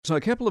So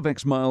a couple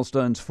of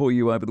milestones for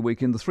you over the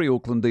weekend. The three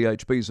Auckland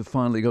DHBs have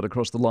finally got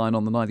across the line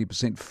on the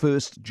 90%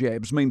 first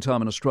jabs.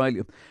 Meantime, in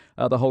Australia,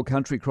 the whole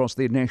country crossed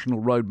their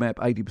national roadmap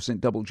 80%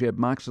 double jab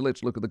mark. So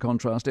let's look at the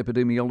contrast.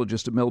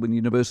 Epidemiologist at Melbourne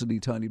University,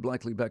 Tony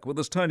Blakely, back with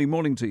us. Tony,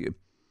 morning to you.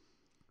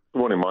 Good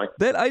morning, Mike.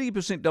 That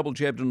 80% double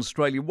jabbed in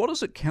Australia, what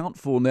does it count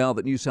for now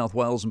that New South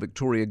Wales and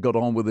Victoria got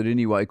on with it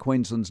anyway?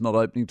 Queensland's not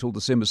opening till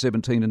December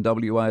 17 and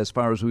WA, as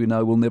far as we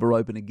know, will never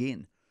open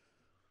again.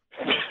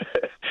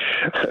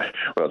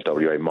 Well,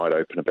 WA might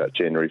open about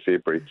January,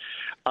 February.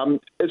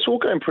 It's all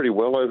going pretty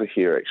well over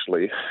here,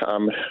 actually.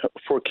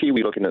 For a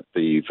Kiwi looking at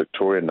the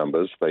Victorian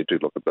numbers, they do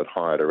look a bit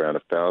high at around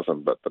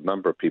 1,000, but the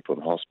number of people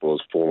in hospital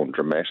has fallen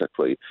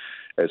dramatically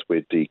as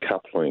we're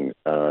decoupling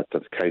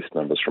the case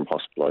numbers from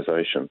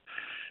hospitalisation.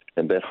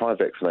 And that high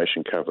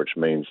vaccination coverage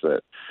means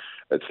that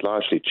it's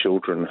largely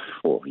children,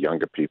 or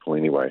younger people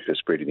anyway, who are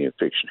spreading the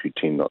infection who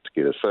tend not to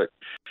get as sick,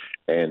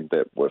 and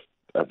that with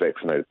a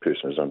vaccinated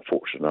person is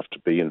unfortunate enough to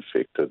be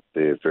infected,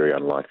 they're very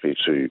unlikely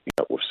to end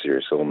up with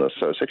serious illness.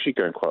 So it's actually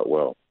going quite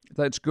well.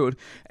 That's good.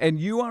 And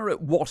you are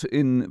at what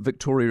in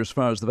Victoria as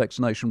far as the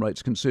vaccination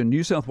rate's concerned?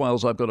 New South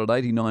Wales, I've got at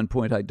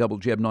 89.8 double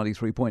jab,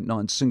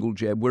 93.9 single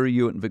jab. Where are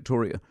you at in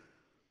Victoria?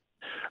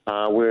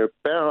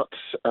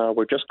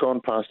 We've just gone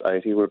past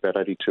 80. We're about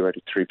 82,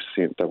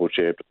 83% double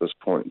jabbed at this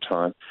point in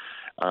time.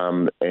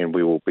 And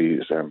we will be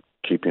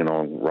keeping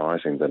on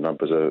rising. The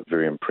numbers are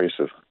very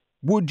impressive.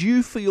 Would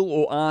you feel,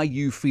 or are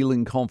you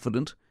feeling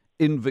confident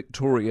in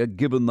Victoria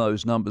given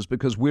those numbers?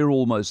 Because we're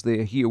almost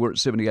there here. We're at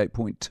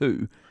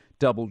 78.2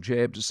 double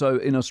jabbed. So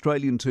in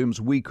Australian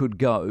terms, we could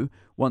go,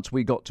 once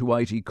we got to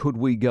 80, could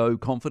we go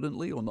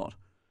confidently or not?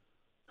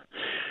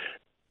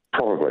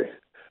 Probably.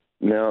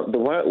 Now, the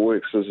way it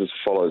works is as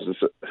follows, is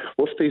that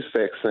with these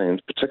vaccines,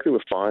 particularly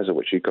with Pfizer,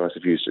 which you guys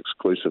have used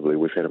exclusively,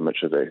 we've had a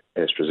mixture of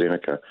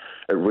AstraZeneca,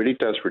 it really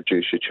does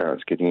reduce your chance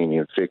of getting any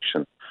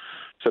infection.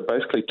 So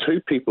basically,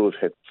 two people who've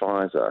had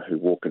Pfizer who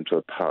walk into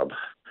a pub,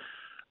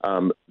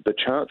 the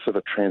chance of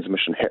a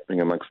transmission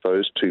happening amongst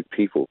those two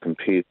people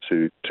compared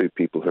to two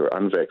people who are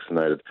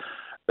unvaccinated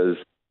is,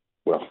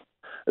 well,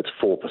 it's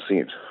 4%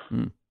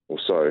 or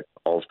so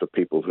of the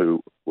people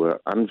who were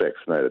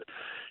unvaccinated.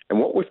 And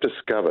what we've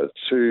discovered,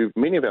 to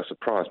many of our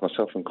surprise,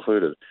 myself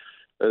included,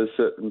 is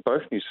that in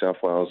both New South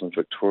Wales and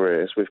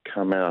Victoria, as we've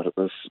come out at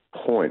this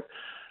point,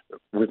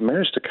 we've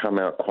managed to come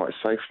out quite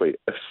safely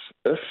if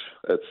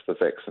it's the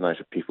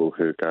vaccinated people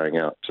who are going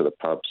out to the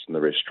pubs and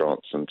the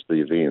restaurants and to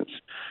the events.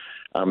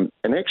 And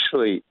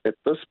actually, at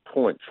this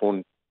point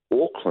for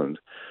Auckland,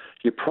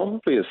 you're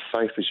probably as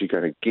safe as you're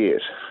going to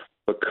get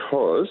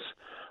because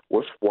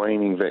with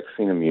waning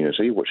vaccine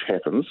immunity, which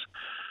happens,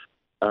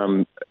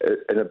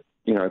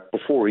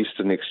 before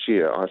Easter next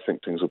year, I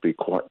think things will be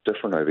quite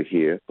different over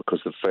here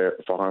because the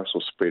virus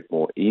will spread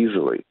more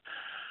easily.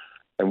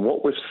 And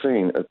what we've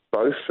seen at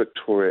both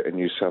Victoria and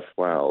New South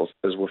Wales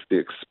is with the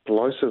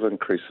explosive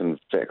increase in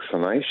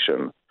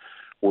vaccination,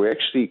 we're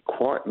actually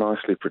quite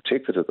nicely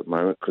protected at the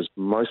moment because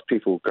most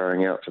people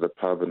going out to the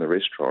pub and the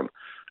restaurant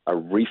are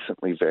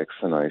recently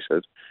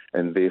vaccinated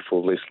and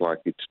therefore less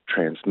likely to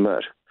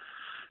transmit.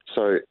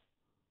 So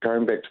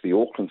going back to the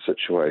Auckland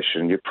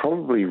situation, you're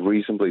probably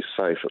reasonably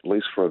safe, at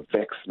least for a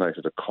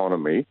vaccinated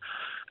economy.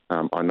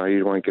 I know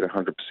you won't get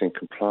 100%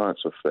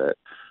 compliance with that,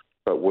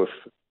 but with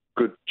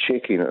good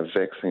checking of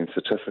vaccine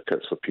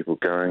certificates for people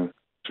going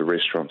to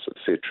restaurants,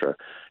 etc.,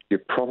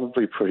 you're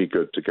probably pretty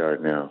good to go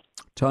now.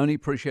 Tony,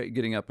 appreciate you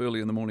getting up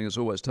early in the morning as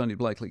always. Tony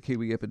Blakely,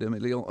 Kiwi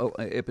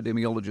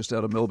epidemiologist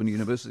out of Melbourne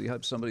University.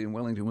 Hope somebody in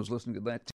Wellington was listening to that.